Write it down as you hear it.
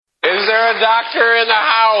there a doctor in the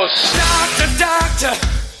house? Doctor,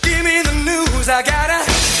 give me the news. I got a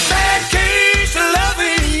bad case of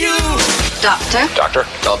loving you. Doctor,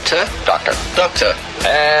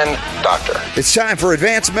 And doctor. It's time for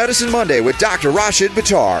Advanced Medicine Monday with Dr. Rashid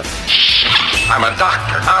Buttar. I'm a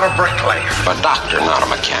doctor, not a bricklayer. A doctor, not a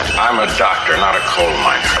mechanic. I'm a doctor, not a coal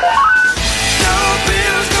miner. No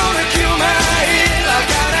pill's gonna kill my head. I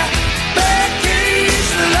got a bad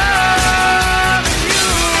case of loving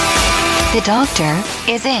you. the doctor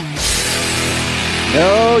is in.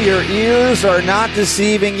 No, your ears are not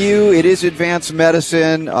deceiving you. It is Advanced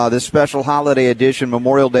Medicine, this special holiday edition,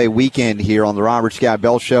 Memorial Day weekend here on the Robert Scott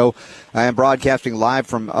Bell Show. I am broadcasting live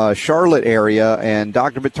from Charlotte area, and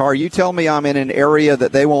Dr. Buttar, you tell me I'm in an area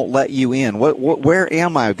that they won't let you in. Where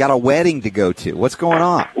am I? I've got a wedding to go to. What's going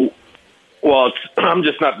on? Well, I'm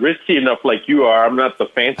just not risky enough like you are. I'm not the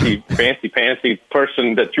fancy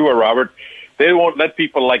person that you are, Robert. They won't let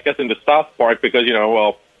people like us into South Park because,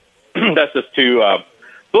 that's just too,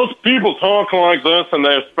 those people talk like this and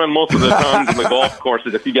they spend most of their time in the golf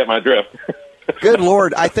courses, if you get my drift. Good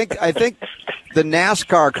Lord. I think the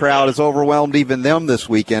NASCAR crowd has overwhelmed even them this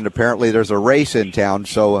weekend. Apparently there's a race in town,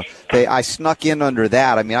 so I snuck in under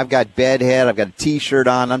that. I mean, I've got bedhead, I've got a T-shirt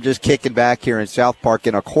on. I'm just kicking back here in South Park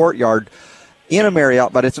in a courtyard in a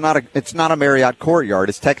Marriott, but it's not a Marriott courtyard.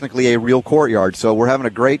 It's technically a real courtyard, so we're having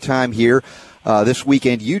a great time here this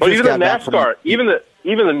weekend. You just got back from Even the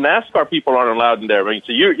NASCAR people aren't allowed in there. I mean,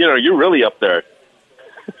 so you're really up there.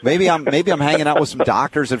 Maybe I'm hanging out with some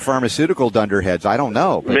doctors and pharmaceutical dunderheads. I don't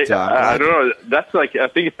know. But, I don't know. That's I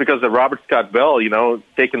think it's because of Robert Scott Bell,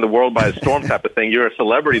 taking the world by a storm type of thing. You're a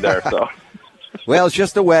celebrity there, so. Well, it's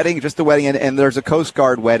just a wedding, and there's a Coast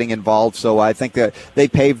Guard wedding involved, so I think that they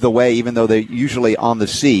paved the way, even though they're usually on the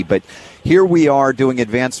sea. But here we are doing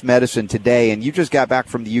Advanced Medicine today, and you just got back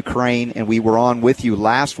from the Ukraine, and we were on with you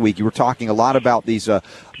last week. You were talking a lot about these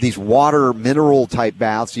water mineral type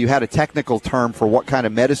baths. You had a technical term for what kind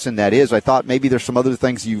of medicine that is. I thought maybe there's some other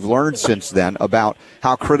things you've learned since then about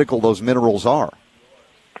how critical those minerals are.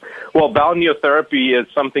 Well, balneotherapy is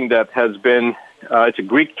something that has been, it's a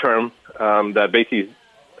Greek term that basically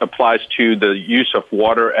applies to the use of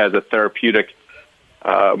water as a therapeutic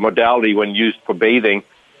modality when used for bathing.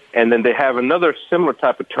 And then they have another similar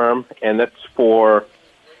type of term, and that's for,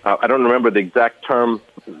 I don't remember the exact term,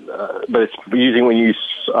 but it's using when you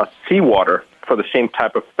use seawater for the same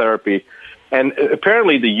type of therapy. And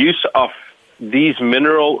apparently the use of these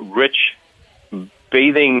mineral-rich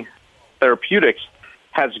bathing therapeutics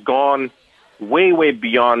has gone way, way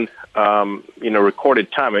beyond,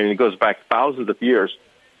 recorded time. I mean, it goes back thousands of years.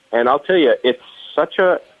 And I'll tell you, it's such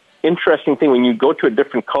a interesting thing when you go to a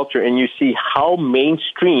different culture and you see how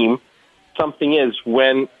mainstream something is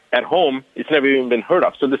when at home it's never even been heard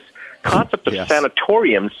of. So this concept of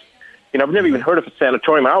sanatoriums, I've never even heard of a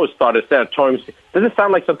sanatorium. I always thought of sanatoriums. Does it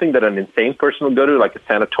sound like something that an insane person would go to, like a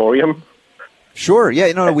sanatorium? Sure.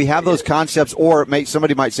 Yeah. We have those concepts, or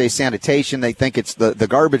somebody might say sanitation. They think it's the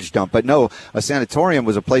garbage dump. But no, a sanatorium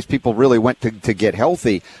was a place people really went to get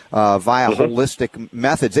healthy via holistic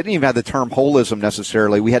methods. They didn't even have the term holism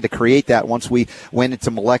necessarily. We had to create that once we went into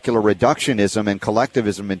molecular reductionism and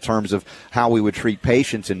collectivism in terms of how we would treat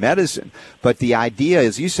patients in medicine. But the idea,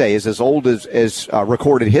 as you say, is as old as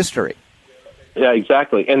recorded history. Yeah,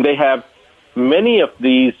 exactly. And they have many of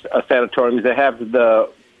these sanatoriums. They have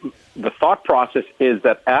the thought process is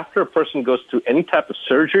that after a person goes through any type of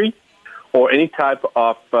surgery or any type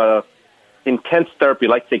of intense therapy,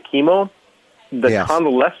 like, say, chemo, the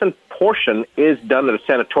convalescent portion is done at a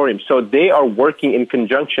sanatorium. So they are working in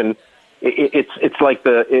conjunction. It's like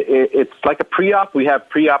a pre-op. We have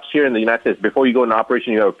pre-ops here in the United States. Before you go into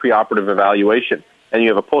operation, you have a preoperative evaluation, and you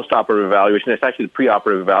have a postoperative evaluation. It's actually the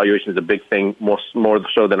preoperative evaluation is a big thing, more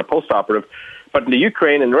so than a postoperative. But in the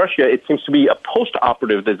Ukraine and Russia, it seems to be a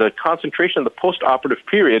post-operative. There's a concentration of the post-operative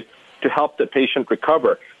period to help the patient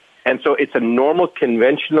recover. And so it's a normal,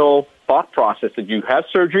 conventional thought process that you have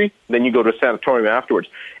surgery, then you go to a sanatorium afterwards.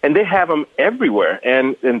 And they have them everywhere,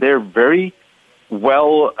 and they're very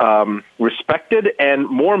well respected. And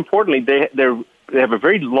more importantly, they have a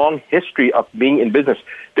very long history of being in business.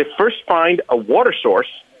 They first find a water source.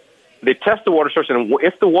 They test the water source, and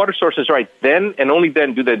if the water source is right, then and only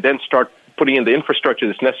then do they then start putting in the infrastructure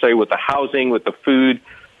that's necessary with the housing, with the food,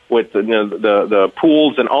 with the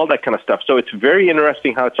pools and all that kind of stuff. So it's very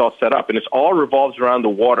interesting how it's all set up, and it all revolves around the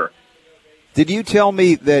water. Did you tell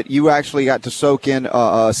me that you actually got to soak in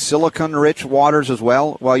silicon-rich waters as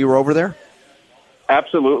well while you were over there?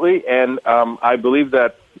 Absolutely, and I believe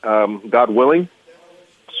that, God willing,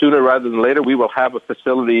 sooner rather than later, we will have a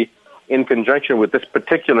facility in conjunction with this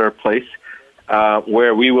particular place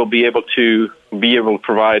where we will be able to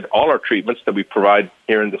provide all our treatments that we provide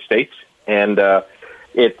here in the States. And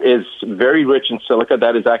it is very rich in silica.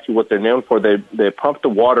 That is actually what they're known for. They pump the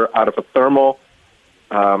water out of a thermal,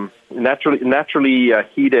 naturally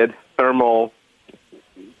heated thermal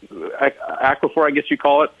aquifer, I guess you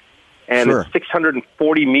call it. And Sure. It's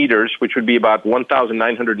 640 meters, which would be about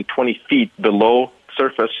 1,920 feet below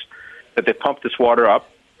surface, that they pump this water up.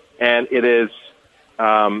 And it is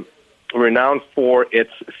renowned for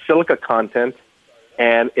its silica content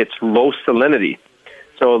and its low salinity.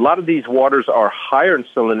 So a lot of these waters are higher in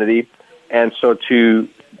salinity, and so to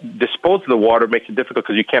dispose of the water makes it difficult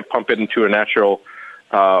because you can't pump it into a natural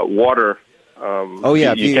water.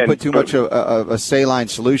 If you put too much of a saline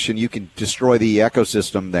solution, you can destroy the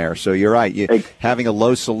ecosystem there. So you're right. Having a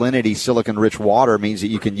low salinity, silicon-rich water means that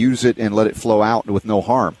you can use it and let it flow out with no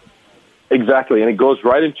harm. Exactly, and it goes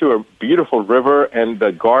right into a beautiful river and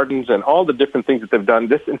the gardens and all the different things that they've done.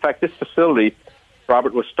 This facility,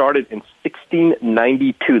 Robert, was started in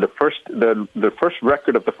 1692. The first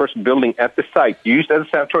record of the first building at the site used as a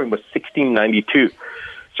sanatorium was 1692.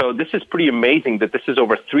 So this is pretty amazing that this is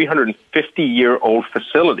over a 350-year-old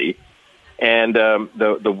facility. And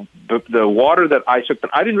the water that I took,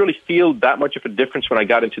 I didn't really feel that much of a difference when I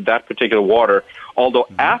got into that particular water. Although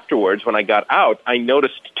afterwards, when I got out, I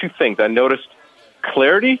noticed two things. I noticed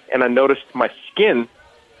clarity, and I noticed my skin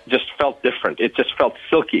just felt different. It just felt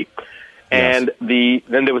silky. Yes. And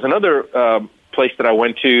then there was another place that I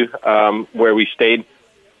went to where we stayed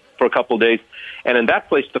for a couple of days. And in that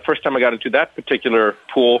place, the first time I got into that particular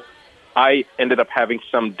pool, I ended up having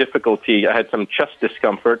some difficulty. I had some chest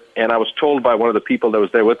discomfort, and I was told by one of the people that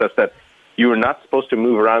was there with us that you are not supposed to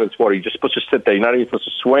move around in this water. You're just supposed to sit there. You're not even supposed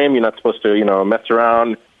to swim. You're not supposed to, mess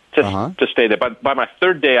around. Just stay there. But by my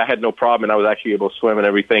third day, I had no problem, and I was actually able to swim and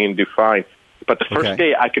everything and do fine. But the first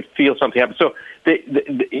day, I could feel something happen. So,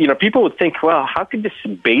 people would think, well, how could this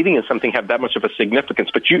bathing in something have that much of a significance?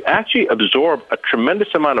 But you actually absorb a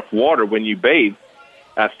tremendous amount of water when you bathe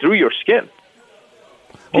through your skin.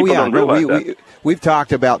 We've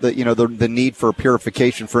talked about the need for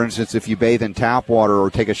purification. For instance, if you bathe in tap water or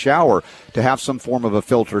take a shower, to have some form of a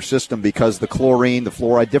filter system, because the chlorine, the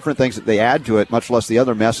fluoride, different things that they add to it, much less the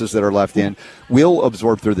other messes that are left in, will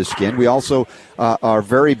absorb through the skin. We also are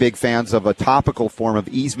very big fans of a topical form of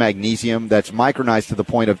Ease Magnesium that's micronized to the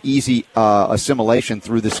point of easy assimilation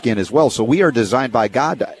through the skin as well. So we are designed by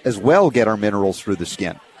God to as well get our minerals through the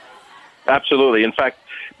skin. Absolutely. In fact,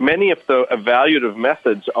 many of the evaluative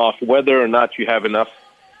methods of whether or not you have enough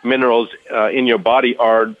minerals in your body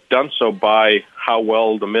are done so by how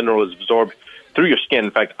well the mineral is absorbed through your skin.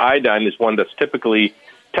 In fact, iodine is one that's typically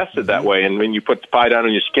tested that way. And when you put iodine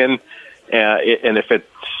on your skin, and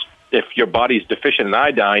if your body is deficient in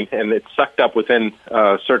iodine and it's sucked up within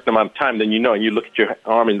a certain amount of time, then and you look at your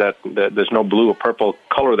arm and that there's no blue or purple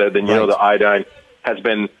color there, then you know the iodine has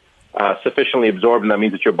been sufficiently absorbed, and that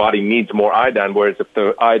means that your body needs more iodine, whereas if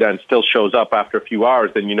the iodine still shows up after a few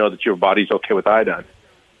hours, then you know that your body's okay with iodine.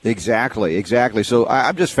 Exactly. So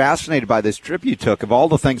I'm just fascinated by this trip you took. Of all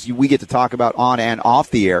the things we get to talk about on and off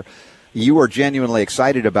the air, you are genuinely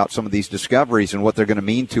excited about some of these discoveries and what they're going to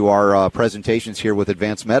mean to our presentations here with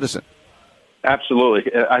Advanced Medicine. Absolutely.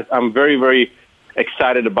 I'm very, very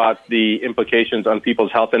excited about the implications on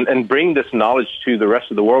people's health and bring this knowledge to the rest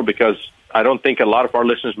of the world, because I don't think a lot of our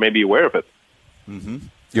listeners may be aware of it. Mm-hmm.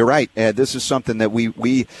 You're right. This is something that we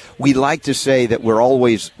like to say that we're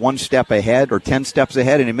always one step ahead or 10 steps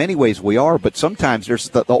ahead, and in many ways we are, but sometimes there's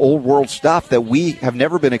the old world stuff that we have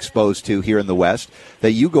never been exposed to here in the West,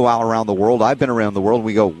 that you go out around the world, I've been around the world, and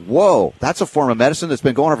we go, whoa, that's a form of medicine that's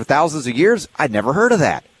been going on for thousands of years? I'd never heard of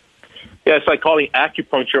that. Yeah, it's like calling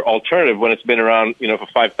acupuncture alternative when it's been around, for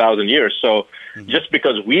 5,000 years. So just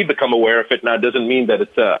because we become aware of it now doesn't mean that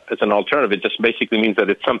it's an alternative. It just basically means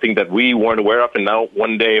that it's something that we weren't aware of, and now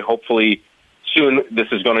one day, hopefully soon, this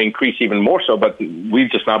is going to increase even more so. But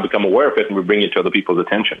we've just now become aware of it, and we bring it to other people's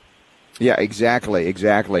attention. Yeah, exactly.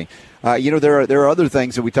 There are other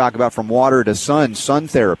things that we talk about, from water to sun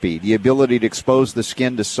therapy, the ability to expose the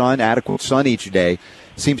skin to sun, adequate sun each day,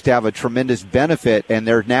 seems to have a tremendous benefit. And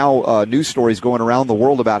there are now news stories going around the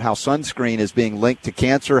world about how sunscreen is being linked to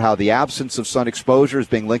cancer, how the absence of sun exposure is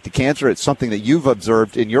being linked to cancer. It's something that you've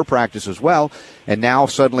observed in your practice as well. And now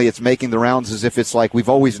suddenly it's making the rounds as if it's like we've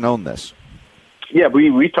always known this. Yeah,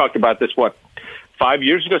 we talked about this, 5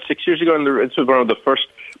 years ago, 6 years ago, and this was one of the first,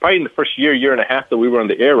 probably in the first year and a half that we were on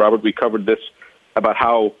the air, Robert. We covered this about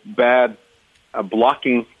how bad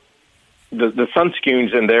blocking the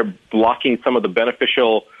sunscreens, and they're blocking some of the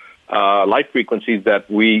beneficial light frequencies that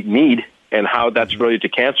we need, and how that's related to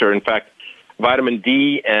cancer. In fact, vitamin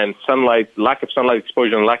D and sunlight, lack of sunlight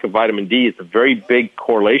exposure and lack of vitamin D is a very big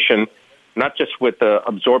correlation, not just with the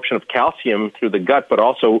absorption of calcium through the gut, but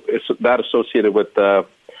also that associated with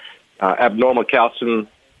abnormal calcium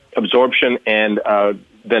absorption and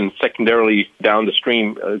then secondarily down the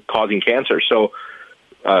stream causing cancer. So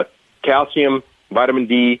calcium, vitamin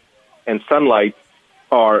D, and sunlight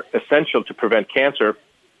are essential to prevent cancer.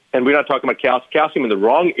 And we're not talking about calcium in the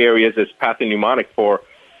wrong areas is pathognomonic for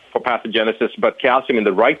pathogenesis, but calcium in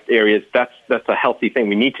the right areas, that's a healthy thing.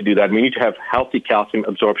 We need to do that. We need to have healthy calcium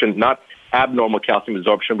absorption, not abnormal calcium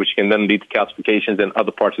absorption, which can then lead to calcifications in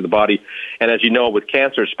other parts of the body. And as you know, with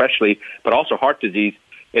cancer especially, but also heart disease,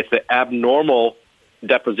 it's the abnormal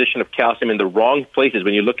deposition of calcium in the wrong places.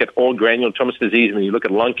 When you look at old granulomatosis disease, when you look at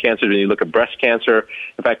lung cancer, when you look at breast cancer,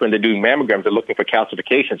 in fact, when they're doing mammograms, they're looking for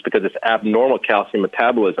calcifications because it's abnormal calcium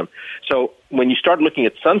metabolism. So when you start looking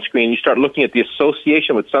at sunscreen, you start looking at the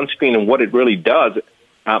association with sunscreen and what it really does.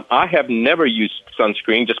 I have never used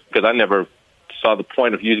sunscreen just because I never saw the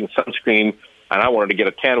point of using sunscreen, and I wanted to get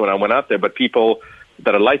a tan when I went out there. But people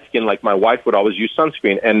that are light-skinned, like my wife, would always use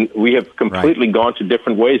sunscreen, and we have completely gone to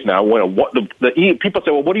different ways now. People say,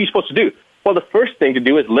 well, what are you supposed to do? Well, the first thing to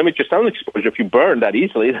do is limit your sun exposure. If you burn that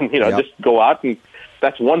easily, then just go out, and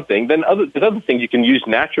that's one thing. Then there's other things you can use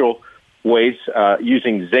natural ways,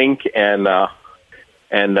 using zinc and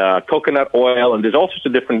coconut oil, and there's all sorts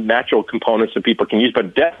of different natural components that people can use.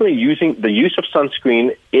 But definitely the use of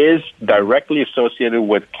sunscreen is directly associated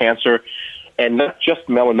with cancer. And not just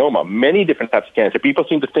melanoma, many different types of cancer. People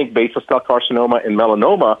seem to think basal cell carcinoma and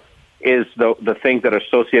melanoma is the things that are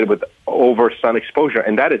associated with over sun exposure,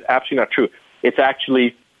 and that is absolutely not true. It's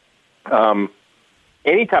actually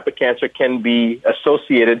any type of cancer can be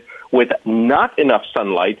associated with not enough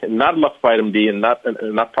sunlight, not enough vitamin D, and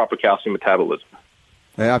not proper calcium metabolism.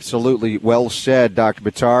 Absolutely. Well said, Dr.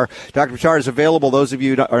 Buttar. Dr. Buttar is available. Those of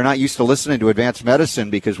you who are not used to listening to Advanced Medicine,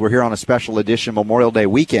 because we're here on a special edition Memorial Day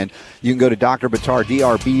weekend, you can go to Dr. Buttar,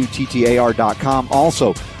 DRBUTTAR.com.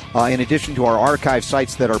 Also, in addition to our archive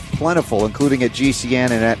sites that are plentiful, including at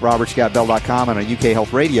GCN and at RobertScottBell.com and on UK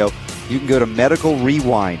Health Radio, you can go to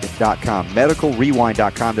MedicalRewind.com.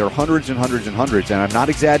 MedicalRewind.com. There are hundreds and hundreds and hundreds, and I'm not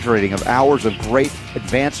exaggerating, of hours of great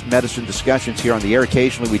advanced medicine discussions here on the air.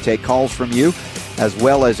 Occasionally we take calls from you, as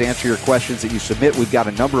well as answer your questions that you submit. We've got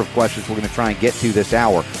a number of questions we're going to try and get to this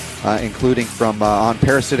hour, including from on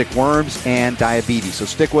parasitic worms and diabetes. So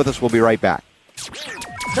stick with us. We'll be right back.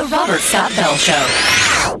 The Robert Scott Bell Show.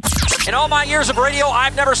 In all my years of radio,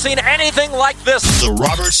 I've never seen anything like this. The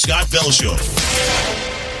Robert Scott Bell Show.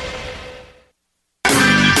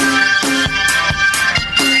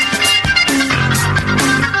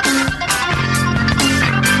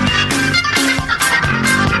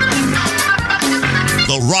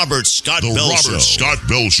 The Robert Scott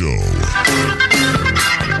Bell Show.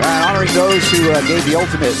 Honoring those who gave the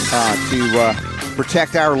ultimate to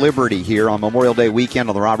protect our liberty here on Memorial Day weekend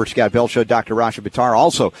on the Robert Scott Bell Show. Dr. Rasha Buttar,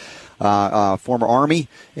 also former Army,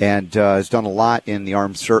 and has done a lot in the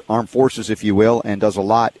armed forces, if you will, and does a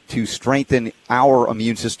lot to strengthen our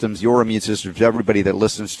immune systems, your immune systems, everybody that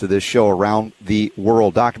listens to this show around the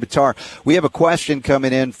world. Dr. Buttar, we have a question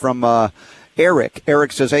coming in from Eric.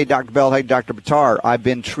 Eric says, hey, Dr. Bell, hey, Dr. Buttar, I've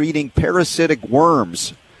been treating parasitic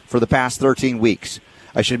worms for the past 13 weeks.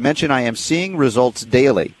 I should mention I am seeing results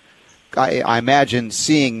daily. I imagine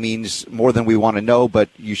seeing means more than we want to know, but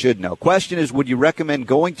you should know. Question is, would you recommend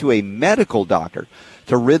going to a medical doctor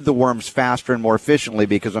to rid the worms faster and more efficiently?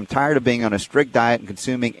 Because I'm tired of being on a strict diet and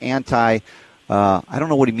consuming I don't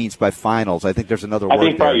know what he means by finals. I think there's another word. I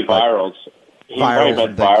think probably virals.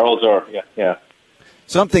 Virals or, yeah.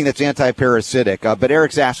 Something that's anti-parasitic. But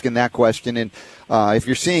Eric's asking that question, and if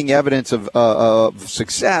you're seeing evidence of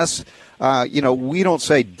success, we don't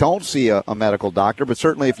say don't see a medical doctor, but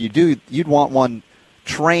certainly if you do, you'd want one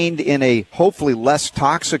trained in a hopefully less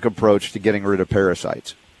toxic approach to getting rid of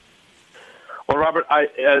parasites. Well, Robert,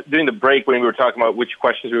 during the break when we were talking about which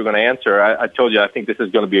questions we were going to answer, I told you I think this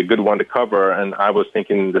is going to be a good one to cover, and I was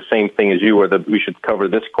thinking the same thing as you were, that we should cover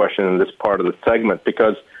this question in this part of the segment,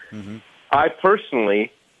 because I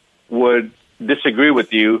personally would disagree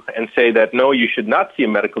with you and say that, no, you should not see a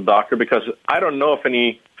medical doctor, because I don't know if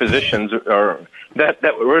any physicians are that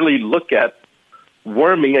really look at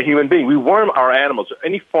worming a human being. We worm our animals.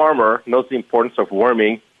 Any farmer knows the importance of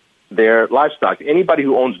worming their livestock. Anybody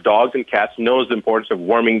who owns dogs and cats knows the importance of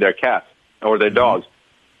worming their cats or their dogs.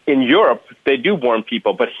 In Europe, they do worm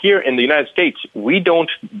people, but here in the United States, we don't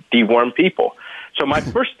deworm people. So my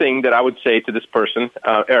first thing that I would say to this person,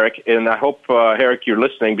 Eric, and I hope, Eric, you're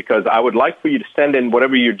listening, because I would like for you to send in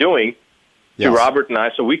whatever you're doing Robert and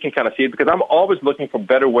I, so we can kind of see it, because I'm always looking for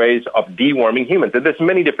better ways of deworming humans. And there's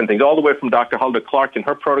many different things, all the way from Dr. Hulda Clark and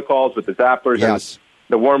her protocols with the zappers and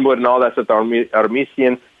the wormwood and all that stuff, the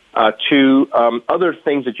artemisian, to other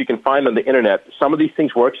things that you can find on the internet. Some of these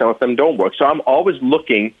things work, some of them don't work. So I'm always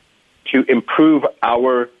looking to improve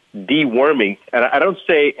our deworming. And I don't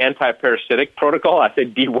say anti-parasitic protocol. I say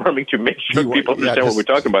deworming to make sure people understand what we're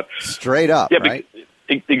talking about. Straight up, right?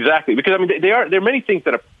 Exactly. Because, I mean, there are many things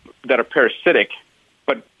that are parasitic,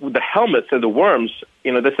 but with the helmets and the worms,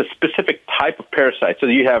 there's a specific type of parasite. So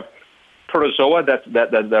you have protozoa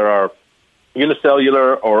that are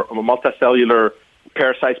unicellular or multicellular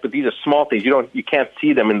parasites, but these are small things. You can't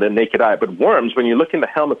see them in the naked eye. But worms, when you look in the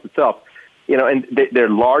helmets itself, and they're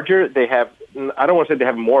larger. They have, I don't want to say they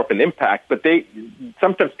have more of an impact, but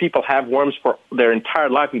sometimes people have worms for their entire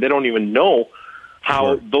life and they don't even know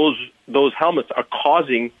how those helmets are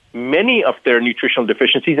causing many of their nutritional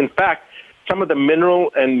deficiencies. In fact, some of the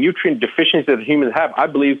mineral and nutrient deficiencies that humans have, I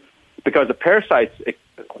believe, because the parasites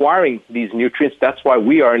acquiring these nutrients, that's why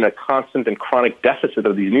we are in a constant and chronic deficit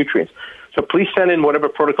of these nutrients. So please send in whatever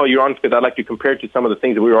protocol you're on, because I'd like to compare it to some of the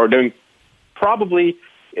things that we are doing. Probably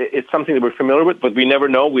it's something that we're familiar with, but we never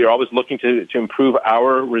know. We are always looking to improve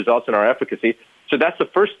our results and our efficacy. So that's the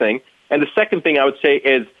first thing. And the second thing I would say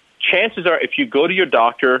is, chances are if you go to your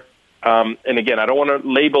doctor, and again, I don't want to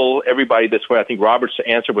label everybody this way. I think Robert's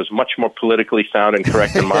answer was much more politically sound and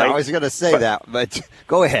correct than mine. I was going to say that, but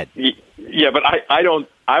go ahead. Yeah, but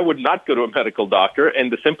I would not go to a medical doctor, and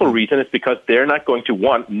the simple reason is because they're not going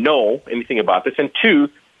to know anything about this. And two,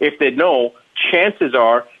 if they know, chances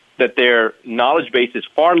are that their knowledge base is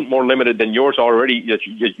far more limited than yours already.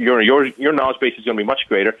 Your knowledge base is going to be much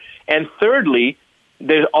greater. And thirdly,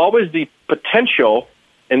 there's always the potential,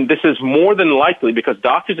 and this is more than likely, because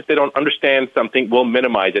doctors, if they don't understand something, will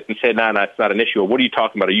minimize it and say, nah, it's not an issue. Or, what are you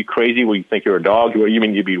talking about? Are you crazy? Well, you think you're a dog? What do you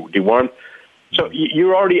mean you'd be dewormed? So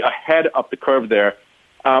you're already ahead of the curve there.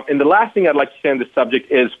 And the last thing I'd like to say on this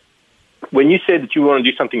subject is, when you say that you want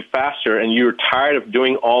to do something faster and you're tired of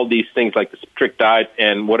doing all these things like the strict diet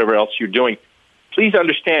and whatever else you're doing, please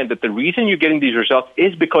understand that the reason you're getting these results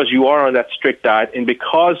is because you are on that strict diet, and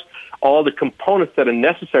because all the components that are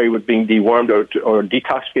necessary with being dewormed or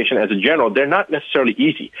detoxification as a general, they're not necessarily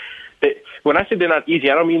easy. When I say they're not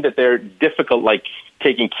easy, I don't mean that they're difficult, like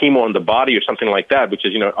taking chemo on the body or something like that, which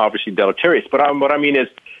is, obviously deleterious. But what I mean is,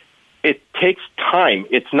 it takes time.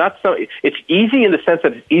 It's not so. It's easy in the sense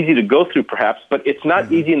that it's easy to go through, perhaps, but it's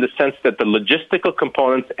not easy in the sense that the logistical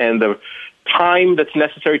components and the time that's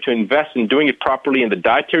necessary to invest in doing it properly, and the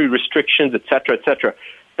dietary restrictions, et cetera,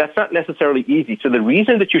 that's not necessarily easy. So the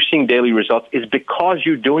reason that you're seeing daily results is because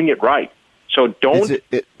you're doing it right. So don't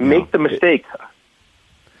make the mistake.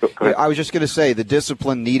 I was just going to say the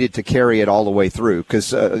discipline needed to carry it all the way through,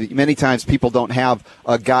 because many times people don't have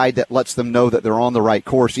a guide that lets them know that they're on the right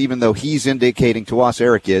course, even though he's indicating to us,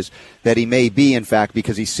 Eric is, that he may be, in fact,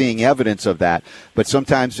 because he's seeing evidence of that. But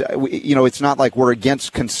sometimes, it's not like we're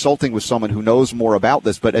against consulting with someone who knows more about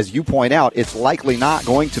this, but as you point out, it's likely not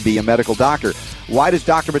going to be a medical doctor. Why does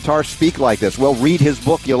Dr. Buttar speak like this? Well, read his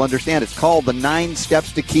book. You'll understand. It's called The 9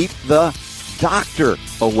 Steps to Keep the Doctor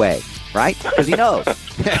Away. Right? Because he knows.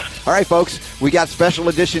 All right, folks, we got special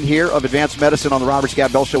edition here of Advanced Medicine on the Robert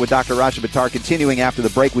Scott Bell Show with Dr. Rashid Buttar. Continuing after the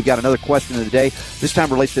break, we've got another question of the day. This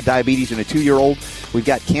time relates to diabetes in a 2-year-old. We've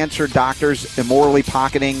got cancer doctors immorally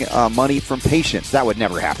pocketing money from patients. That would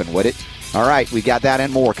never happen, would it? All right, we got that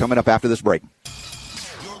and more coming up after this break.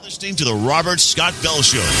 You're listening to the Robert Scott Bell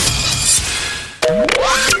Show.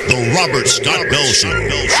 The Robert Scott Bell Show.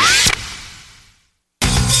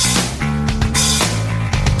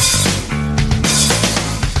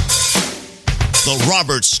 The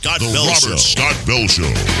Robert Scott Bell Show.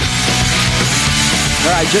 All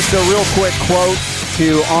right, just a real quick quote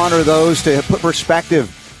to honor those, to put perspective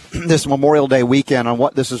this Memorial Day weekend on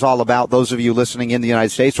what this is all about. Those of you listening in the United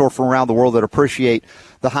States or from around the world that appreciate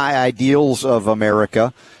the high ideals of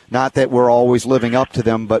America. Not that we're always living up to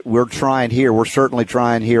them, but we're trying here. We're certainly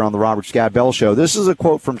trying here on the Robert Scott Bell Show. This is a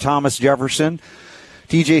quote from Thomas Jefferson.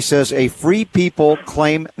 TJ says, "A free people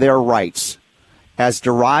claim their rights as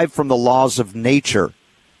derived from the laws of nature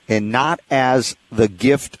and not as the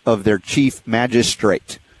gift of their chief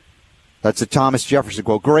magistrate." That's a Thomas Jefferson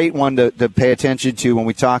quote. Great one to pay attention to when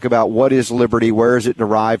we talk about what is liberty, where is it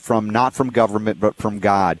derived from, not from government, but from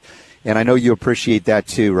God. And I know you appreciate that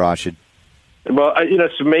too, Rashid. Well,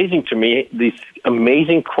 it's amazing to me, these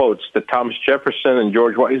amazing quotes that Thomas Jefferson and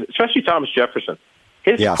George Washington, especially Thomas Jefferson,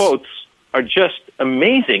 his quotes are just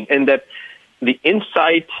amazing, and that the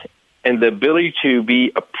insight and the ability to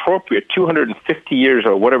be appropriate 250 years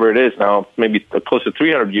or whatever it is now, maybe close to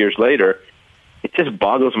 300 years later, it just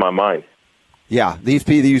boggles my mind. Yeah,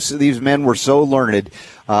 these men were so learned.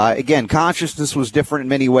 Again, consciousness was different in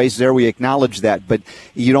many ways there. We acknowledge that. But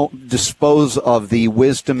you don't dispose of the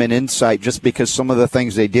wisdom and insight just because some of the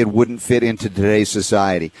things they did wouldn't fit into today's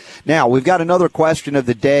society. Now, we've got another question of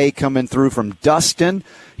the day coming through from Dustin.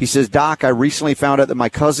 He says, Doc, I recently found out that my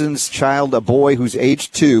cousin's child, a boy who's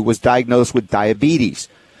age 2, was diagnosed with diabetes.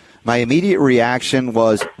 My immediate reaction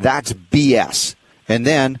was, that's BS. And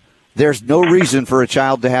then, there's no reason for a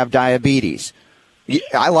child to have diabetes.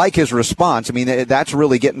 I like his response. I mean, that's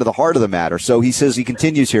really getting to the heart of the matter. So he says, he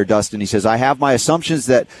continues here, Dustin. He says, I have my assumptions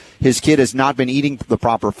that his kid has not been eating the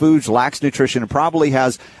proper foods, lacks nutrition, and probably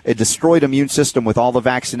has a destroyed immune system with all the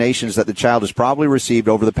vaccinations that the child has probably received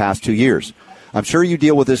over the past 2 years. I'm sure you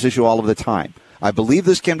deal with this issue all of the time. I believe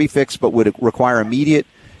this can be fixed, but would require immediate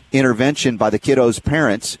intervention by the kiddo's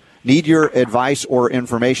parents. Need your advice or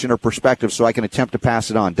information or perspective so I can attempt to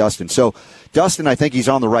pass it on, Dustin. So, Dustin, I think he's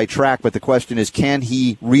on the right track, but the question is, can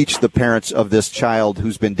he reach the parents of this child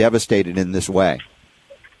who's been devastated in this way?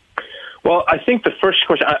 Well, I think the first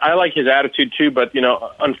question, I like his attitude too, but,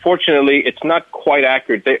 unfortunately, it's not quite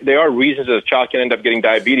accurate. There are reasons that a child can end up getting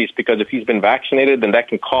diabetes because if he's been vaccinated, then that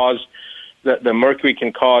can cause, the mercury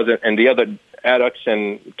can cause, and the other adducts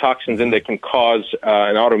and toxins in there can cause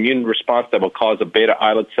an autoimmune response that will cause the beta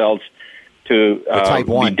islet cells to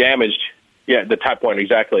be damaged. Yeah, the type 1,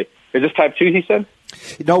 exactly. Is this type 2, he said?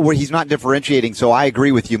 No, he's not differentiating, so I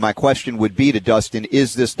agree with you. My question would be to Dustin,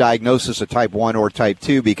 is this diagnosis a type 1 or type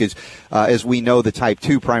 2? Because as we know, the type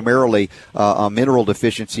 2 primarily a mineral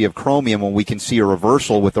deficiency of chromium when we can see a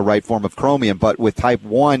reversal with the right form of chromium. But with type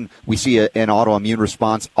 1, we see an autoimmune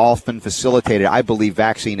response often facilitated, I believe,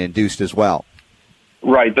 vaccine-induced as well.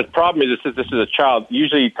 Right. The problem is this is a child.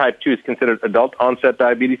 Usually type 2 is considered adult onset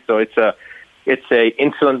diabetes, so it's a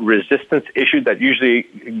insulin resistance issue that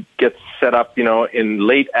usually gets set up, in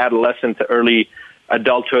late adolescence to early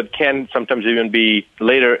adulthood, can sometimes even be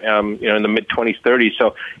later, in the mid-20s, 30s.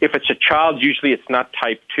 So if it's a child, usually it's not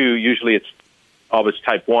type 2. Usually it's always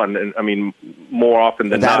type 1, and I mean, more often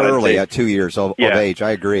than not. That early, at 2 years of age,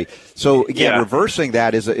 I agree. So, again, reversing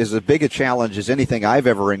that is as big a challenge as anything I've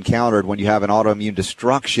ever encountered when you have an autoimmune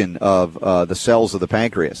destruction of the cells of the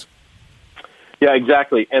pancreas. Yeah,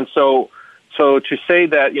 exactly. And so to say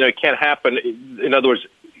that, it can't happen, in other words,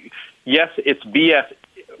 yes, it's BS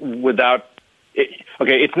without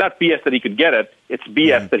it's not BS that he could get it. It's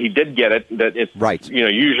BS that he did get it. That it's right.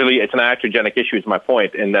 Usually it's an iatrogenic issue. Is my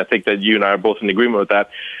point, and I think that you and I are both in agreement with that.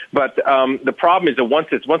 But the problem is that once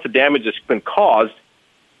the damage has been caused,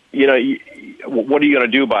 what are you going to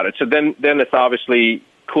do about it? So then it's obviously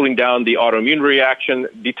cooling down the autoimmune reaction,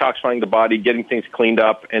 detoxifying the body, getting things cleaned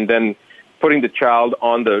up, and then putting the child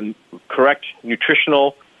on the correct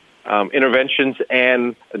nutritional interventions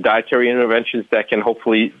and dietary interventions that can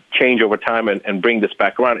hopefully change over time and bring this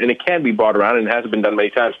back around. And it can be brought around, and it has been done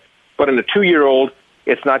many times. But in a 2-year-old,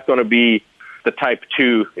 it's not going to be the type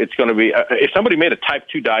 2. It's going to be if somebody made a type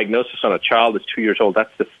 2 diagnosis on a child that's 2 years old,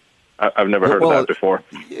 that's just I've never heard of that before.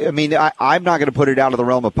 I mean, I'm not going to put it out of the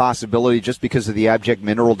realm of possibility just because of the abject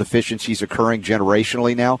mineral deficiencies occurring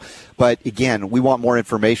generationally now. But, again, we want more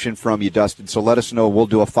information from you, Dustin, so let us know. We'll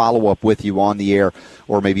do a follow-up with you on the air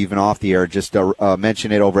or maybe even off the air. Just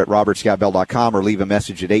mention it over at robertscottbell.com or leave a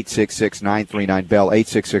message at 866-939-BELL,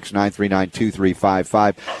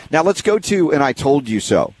 866-939-2355. Now, let's go to an I Told You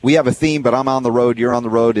So. We have a theme, but I'm on the road. You're on the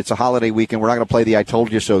road. It's a holiday weekend. We're not going to play the I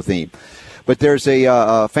Told You So theme. But there's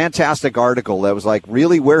a fantastic article that was like,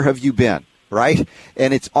 really, where have you been, right?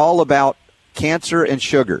 And it's all about cancer and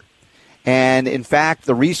sugar. And, in fact,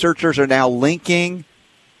 the researchers are now finding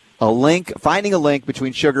a link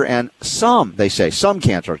between sugar and some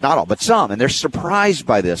cancers, not all, but some. And they're surprised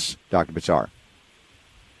by this, Dr. Buttar.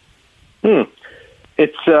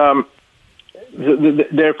 It's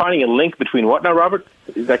they're finding a link between what now, Robert?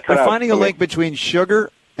 They're finding a link between sugar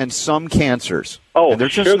and some cancers. Oh, and they're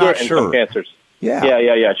just sugar not and sure. some cancers. Yeah.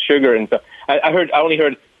 Sugar and stuff. I only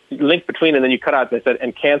heard link between, and then you cut out and said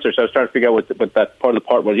and cancer. So I was trying to figure out what that part of the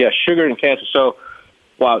part was. Yeah, sugar and cancer. So,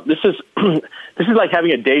 wow, this is like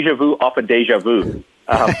having a deja vu off a deja vu,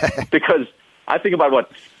 because I think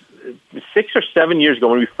about 6 or 7 years ago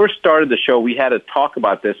when we first started the show, we had a talk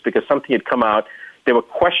about this because something had come out. They were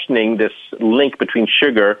questioning this link between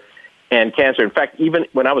sugar and cancer. In fact, even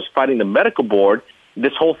when I was fighting the medical board,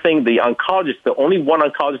 this whole thing, the oncologist, the only one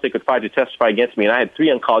oncologist they could find to testify against me, and I had 3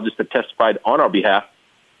 oncologists that testified on our behalf.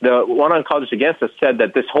 The one oncologist against us said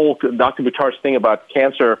that this whole Dr. Buttar's thing about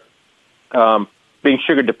cancer being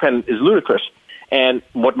sugar dependent is ludicrous. And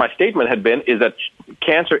what my statement had been is that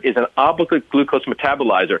cancer is an obligate glucose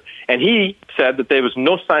metabolizer. And he said that there was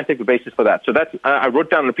no scientific basis for that. So that's, I wrote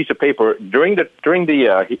down on a piece of paper during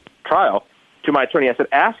the trial to my attorney. I said,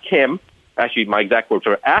 ask him, actually my exact words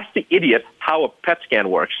were, ask the idiot how a PET scan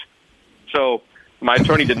works. So my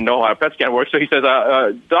attorney didn't know how a PET scan works. So he says,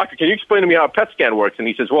 doctor, can you explain to me how a PET scan works? And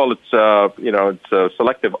he says, well, it's a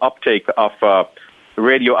selective uptake of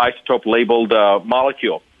radioisotope labeled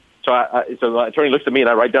molecule. So my attorney looks at me and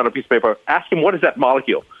I write down a piece of paper, ask him, what is that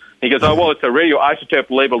molecule? He goes, oh, well, it's a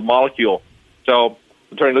radioisotope labeled molecule. So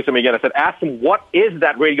the attorney looks at me again. I said, ask him, what is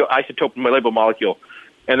that radioisotope labeled molecule?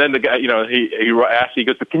 And then the guy, he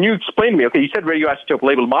goes, can you explain to me? Okay, you said radioisotope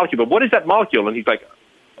labeled molecule, but what is that molecule? And he's like,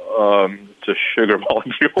 it's a sugar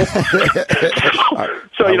molecule.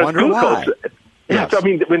 So, glucose. Yes. So, I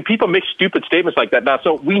mean, when people make stupid statements like that, now,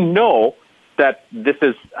 so we know that this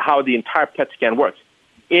is how the entire PET scan works.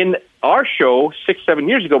 In our show 6-7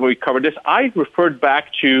 years ago when we covered this, I referred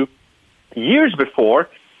back to years before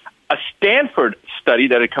a Stanford study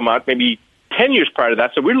that had come out maybe 10 years prior to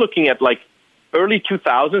that. So we're looking at like early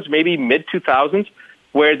 2000s, maybe mid-2000s,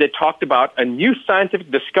 where they talked about a new scientific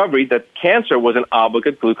discovery that cancer was an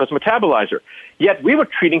obligate glucose metabolizer. Yet we were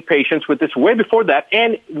treating patients with this way before that,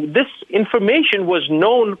 and this information was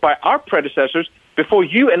known by our predecessors before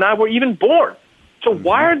you and I were even born. So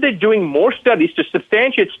why are they doing more studies to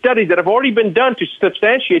substantiate studies that have already been done to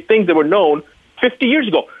substantiate things that were known 50 years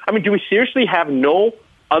ago? I mean, do we seriously have no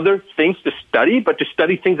other things to study but to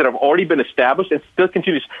study things that have already been established and still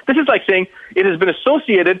continue? This is like saying it has been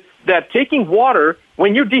associated that taking water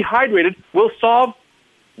when you're dehydrated will solve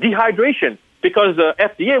dehydration because the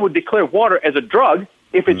FDA would declare water as a drug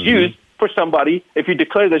if it's used for somebody, if you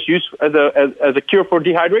declare this use as a cure for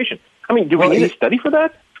dehydration. I mean, do we need a study for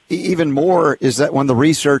that? Even more is that when the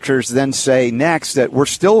researchers then say next that we're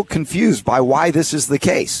still confused by why this is the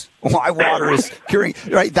case, why water is curing,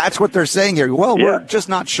 right? That's what they're saying here. Well, we're just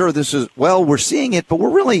not sure this is, well, we're seeing it, but we're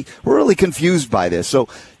really confused by this. So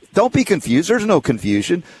don't be confused. There's no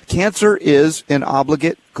confusion. Cancer is an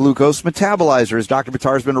obligate glucose metabolizer, as Dr.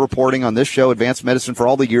 Buttar has been reporting on this show, Advanced Medicine, for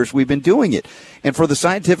all the years we've been doing it. And for the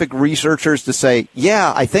scientific researchers to say,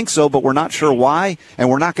 yeah, I think so, but we're not sure why, and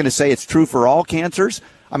we're not going to say it's true for all cancers.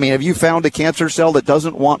 I mean, have you found a cancer cell that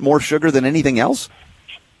doesn't want more sugar than anything else?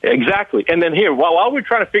 Exactly. And then here, while we're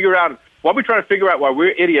trying to figure out why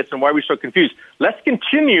we're idiots and why we're so confused, let's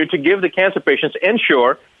continue to give the cancer patients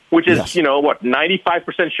Ensure, which is,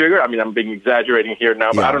 95% sugar. I mean, I'm being exaggerating here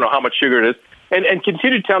now, but I don't know how much sugar it is. And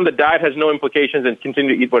continue to tell them the diet has no implications and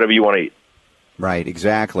continue to eat whatever you want to eat. Right,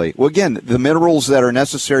 exactly. Well, again, the minerals that are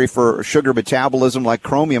necessary for sugar metabolism, like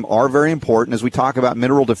chromium, are very important. As we talk about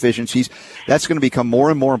mineral deficiencies, that's going to become more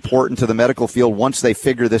and more important to the medical field once they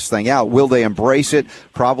figure this thing out. Will they embrace it?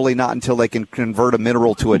 Probably not until they can convert a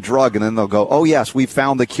mineral to a drug, and then they'll go, oh, yes, we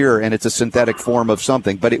found the cure, and it's a synthetic form of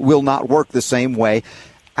something. But it will not work the same way.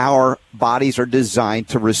 Our bodies are designed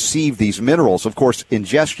to receive these minerals. Of course,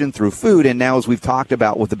 ingestion through food, and now as we've talked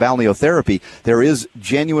about with the balneotherapy, there is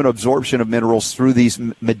genuine absorption of minerals through these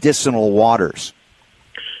medicinal waters.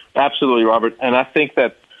 Absolutely, Robert. And I think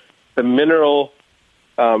that the mineral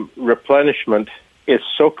replenishment is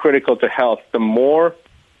so critical to health. The more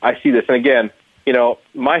I see this, and again,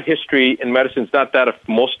 my history in medicine is not that of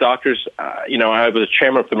most doctors. I was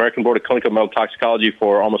chairman of the American Board of Clinical Medical Toxicology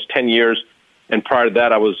for almost 10 years. And prior to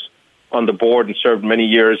that, I was on the board and served many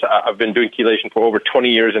years. I've been doing chelation for over 20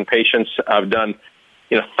 years in patients. I've done,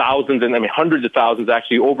 thousands and hundreds of thousands,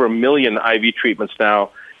 actually over 1 million IV treatments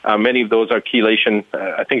now. Many of those are chelation.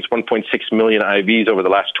 I think it's 1.6 million IVs over the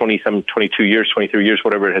last 22 years, 23 years,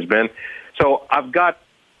 whatever it has been. So I've got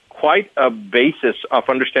quite a basis of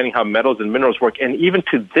understanding how metals and minerals work. And even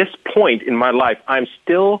to this point in my life, I'm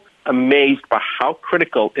still amazed by how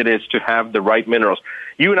critical it is to have the right minerals.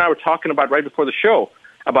 You and I were talking about right before the show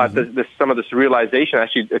about some of this realization,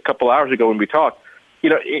 actually a couple hours ago when we talked.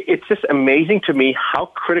 It's just amazing to me how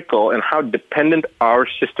critical and how dependent our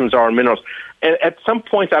systems are on minerals. And at some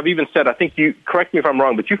points I've even said, I think you, correct me if I'm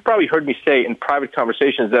wrong, but you've probably heard me say in private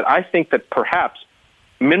conversations that I think that perhaps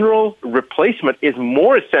mineral replacement is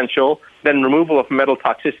more essential than removal of metal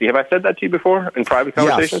toxicity. Have I said that to you before in private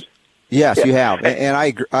conversations? Yes, you have. And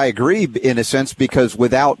I agree in a sense, because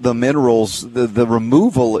without the minerals, the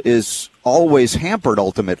removal is always hampered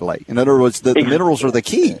ultimately. In other words, the minerals are the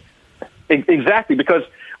key. Exactly, because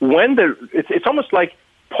when it's almost like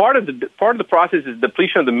part of the process is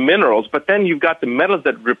depletion of the minerals, but then you've got the metals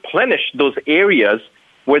that replenish those areas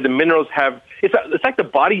where the minerals have. It's like the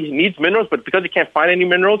body needs minerals, but because it can't find any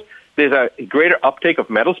minerals, there's a greater uptake of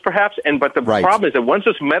metals perhaps. But the problem is that once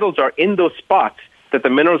those metals are in those spots, that the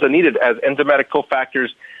minerals are needed as enzymatic cofactors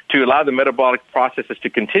to allow the metabolic processes to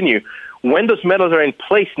continue. When those metals are in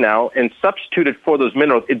place now and substituted for those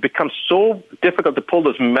minerals, it becomes so difficult to pull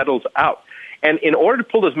those metals out. And in order to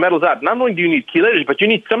pull those metals out, not only do you need chelators, but you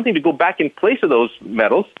need something to go back in place of those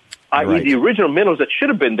metals, i.e. the original minerals that should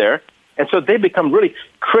have been there. And so they become really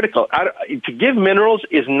critical. To give minerals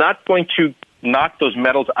is not going to knock those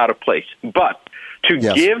metals out of place. But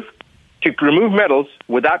to remove metals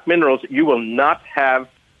without minerals, you will not have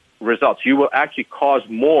results. You will actually cause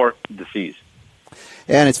more disease.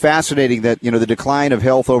 And it's fascinating that, the decline of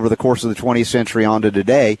health over the course of the 20th century on to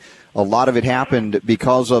today, a lot of it happened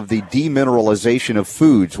because of the demineralization of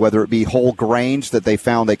foods, whether it be whole grains that they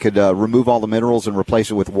found they could remove all the minerals and replace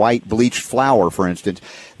it with white bleached flour, for instance.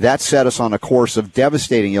 That set us on a course of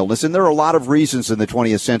devastating illness. And there are a lot of reasons in the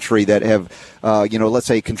 20th century that have, let's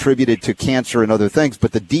say, contributed to cancer and other things.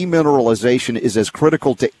 But the demineralization is as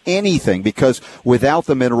critical to anything because without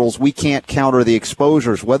the minerals, we can't counter the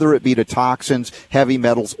exposures, whether it be to toxins, heavy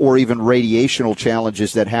metals, or even radiational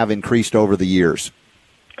challenges that have increased over the years.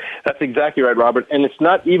 That's exactly right, Robert. And it's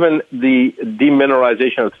not even the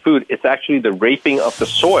demineralization of the food. It's actually the raping of the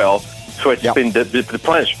soil, so it's been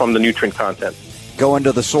replenished from the nutrient content. Going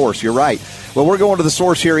to the source. You're right. Well, we're going to the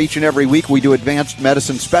source here each and every week. We do Advanced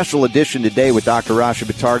Medicine Special Edition today with Dr. Rashid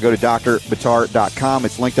Buttar. Go to drbattar.com.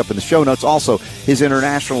 It's linked up in the show notes. Also, his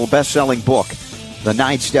international best-selling book, The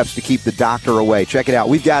 9 Steps to Keep the Doctor Away. Check it out.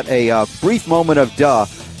 We've got a brief moment of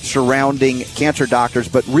surrounding cancer doctors,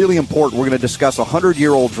 but really important, we're going to discuss a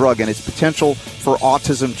 100-year-old drug and its potential for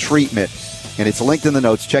autism treatment. And it's linked in the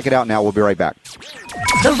notes. Check it out now. We'll be right back.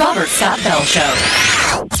 The Robert Scott Bell Show.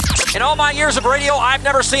 In all my years of radio, I've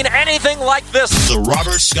never seen anything like this. The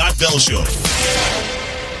Robert Scott Bell Show.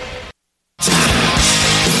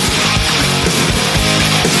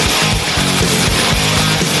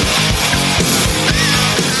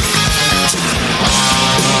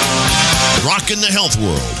 Rocking the health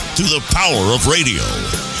world through the power of radio.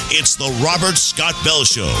 It's the Robert Scott Bell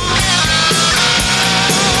Show. All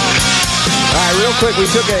right, real quick, we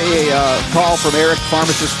took a call from Eric,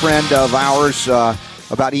 pharmacist friend of ours,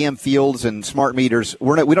 about EM fields and smart meters.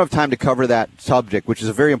 We don't have time to cover that subject, which is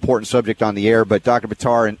a very important subject on the air, but Dr.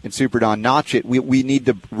 Buttar and Super Don Notch it. We need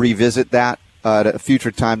to revisit that at a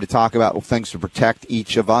future time to talk about things to protect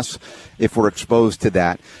each of us if we're exposed to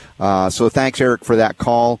that. So thanks, Eric, for that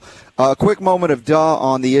call. A quick moment of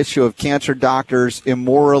on the issue of cancer doctors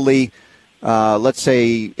immorally, let's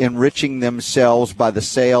say, enriching themselves by the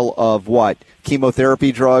sale of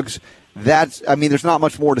chemotherapy drugs. There's not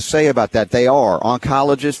much more to say about that. They are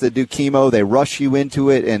oncologists that do chemo. They rush you into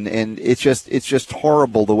it, and it's just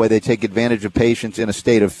horrible the way they take advantage of patients in a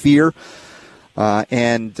state of fear.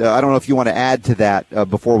 And I don't know if you want to add to that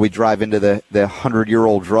before we drive into the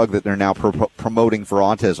 100-year-old drug that they're now promoting for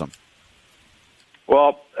autism.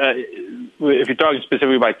 Well, if you're talking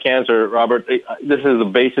specifically about cancer, Robert, this is the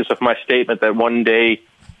basis of my statement that one day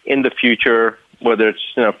in the future, whether it's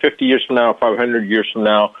 50 years from now or 500 years from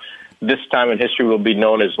now, this time in history will be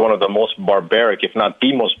known as one of the most barbaric, if not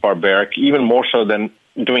the most barbaric, even more so than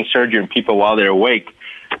doing surgery on people while they're awake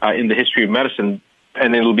in the history of medicine.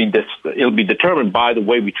 And it'll be determined by the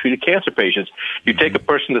way we treat cancer patients. You take a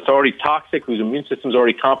person that's already toxic, whose immune system is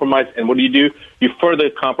already compromised, and what do? You further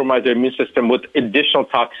compromise their immune system with additional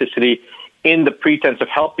toxicity in the pretense of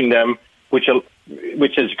helping them, which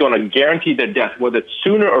is going to guarantee their death. Whether it's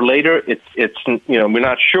sooner or later, it's we're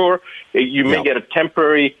not sure. You may get a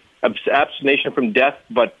temporary abstination from death,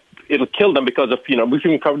 but it'll kill them because of we've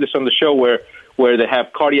even covered this on the show where they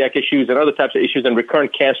have cardiac issues and other types of issues and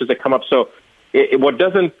recurrent cancers that come up. So. What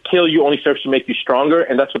doesn't kill you only serves to make you stronger,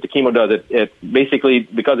 and that's what the chemo does. It basically,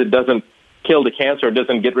 because it doesn't kill the cancer, it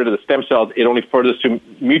doesn't get rid of the stem cells, it only furthers to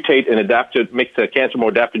mutate and adapt to make the cancer more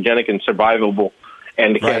adaptogenic and survivable,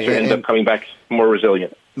 and the cancer ends up coming back more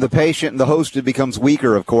resilient. The patient and the host becomes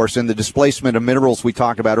weaker, of course, and the displacement of minerals we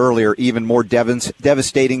talked about earlier, even more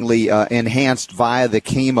devastatingly enhanced via the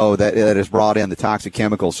chemo that is brought in, the toxic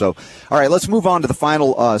chemicals. So, all right, let's move on to the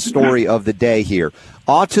final story of the day here.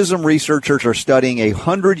 Autism researchers are studying a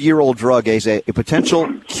 100-year-old drug as a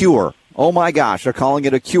potential cure. Oh, my gosh, they're calling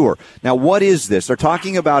it a cure. Now, what is this? They're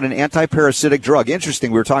talking about an antiparasitic drug.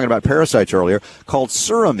 Interesting, we were talking about parasites earlier, called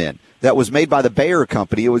Suramin, that was made by the Bayer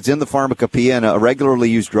Company. It was in the pharmacopoeia and a regularly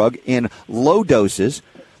used drug in low doses.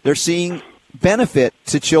 They're seeing benefit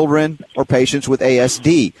to children or patients with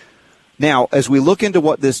ASD. Now, as we look into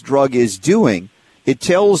what this drug is doing, it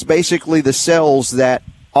tells basically the cells that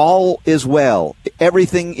all is well.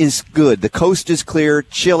 Everything is good. The coast is clear.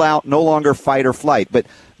 Chill out. No longer fight or flight. But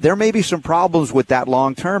there may be some problems with that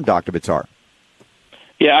long term, Dr. Buttar.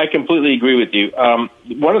 Yeah, I completely agree with you.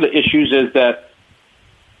 One of the issues is that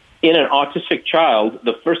in an autistic child,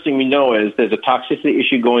 the first thing we know is there's a toxicity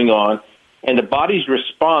issue going on, and the body's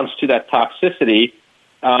response to that toxicity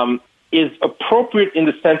is appropriate in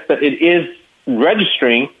the sense that it is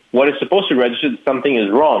registering what it's supposed to register, that something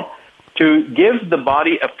is wrong. To give the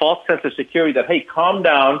body a false sense of security that, hey, calm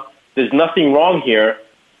down, there's nothing wrong here,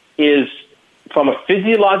 is, from a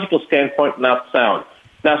physiological standpoint, not sound.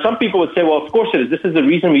 Now, some people would say, well, of course it is. This is the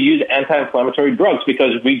reason we use anti-inflammatory drugs,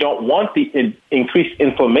 because we don't want the increased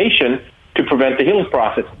inflammation to prevent the healing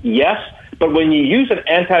process. Yes, but when you use an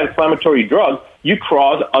anti-inflammatory drug, you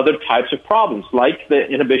cause other types of problems, like the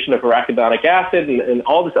inhibition of arachidonic acid and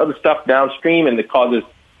all this other stuff downstream, and it causes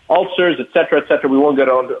ulcers, et cetera, et cetera. We won't get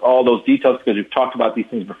into all those details because we've talked about these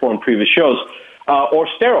things before in previous shows. Or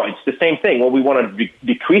steroids, the same thing. Well, we want to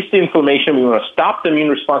decrease the inflammation. We want to stop the immune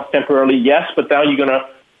response temporarily, yes, but now you're going to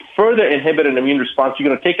further inhibit an immune response. You're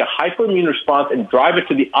going to take a hypoimmune response and drive it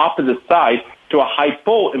to the opposite side, to a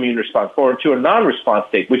hypoimmune response, or to a non-response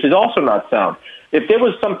state, which is also not sound. If there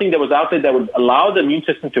was something that was out there that would allow the immune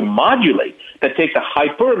system to modulate, that takes a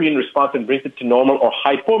hyperimmune response and brings it to normal, or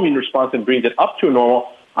hypoimmune response and brings it up to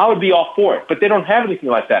normal, I would be all for it. But they don't have anything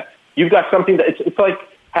like that. You've got something that it's like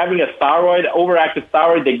having a thyroid, overactive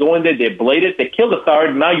thyroid. They go in there, they ablate it, they kill the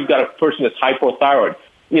thyroid. Now you've got a person that's hypothyroid.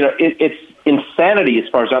 It's insanity as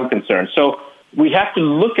far as I'm concerned. So we have to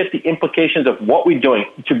look at the implications of what we're doing.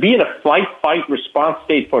 To be in a flight-fight response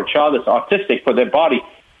state for a child that's autistic, for their body,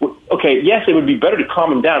 okay, yes, it would be better to calm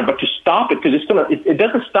them down, but to stop it, because it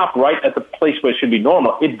doesn't stop right at the place where it should be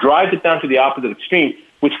normal. It drives it down to the opposite extreme,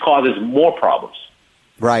 which causes more problems.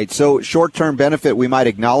 Right. So short-term benefit we might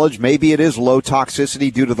acknowledge. Maybe it is low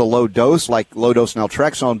toxicity due to the low dose, like low-dose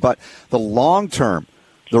naltrexone, but the long-term,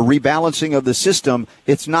 the rebalancing of the system,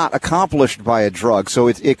 it's not accomplished by a drug. So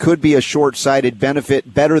it could be a short-sighted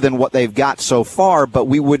benefit, better than what they've got so far, but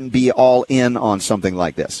we wouldn't be all in on something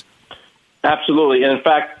like this. Absolutely. And in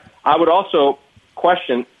fact, I would also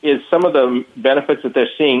question, is some of the benefits that they're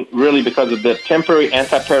seeing really because of the temporary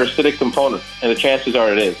antiparasitic component? And the chances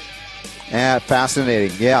are it is. Yeah,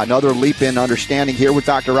 fascinating. Yeah, another leap in understanding here with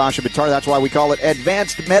Dr. Rasha Buttar. That's why we call it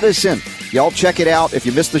Advanced Medicine. Y'all check it out. If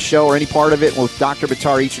you missed the show or any part of it with Dr.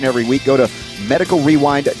 Buttar each and every week, go to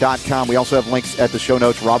medicalrewind.com. We also have links at the show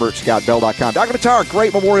notes, robertscottbell.com. Dr. Buttar,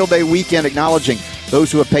 great Memorial Day weekend, acknowledging those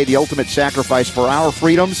who have paid the ultimate sacrifice for our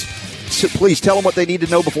freedoms. So please tell them what they need to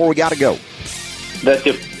know before we got to go. That's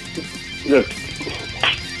it.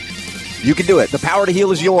 You can do it. The power to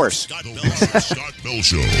heal is yours. Scott Bell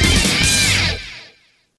Show.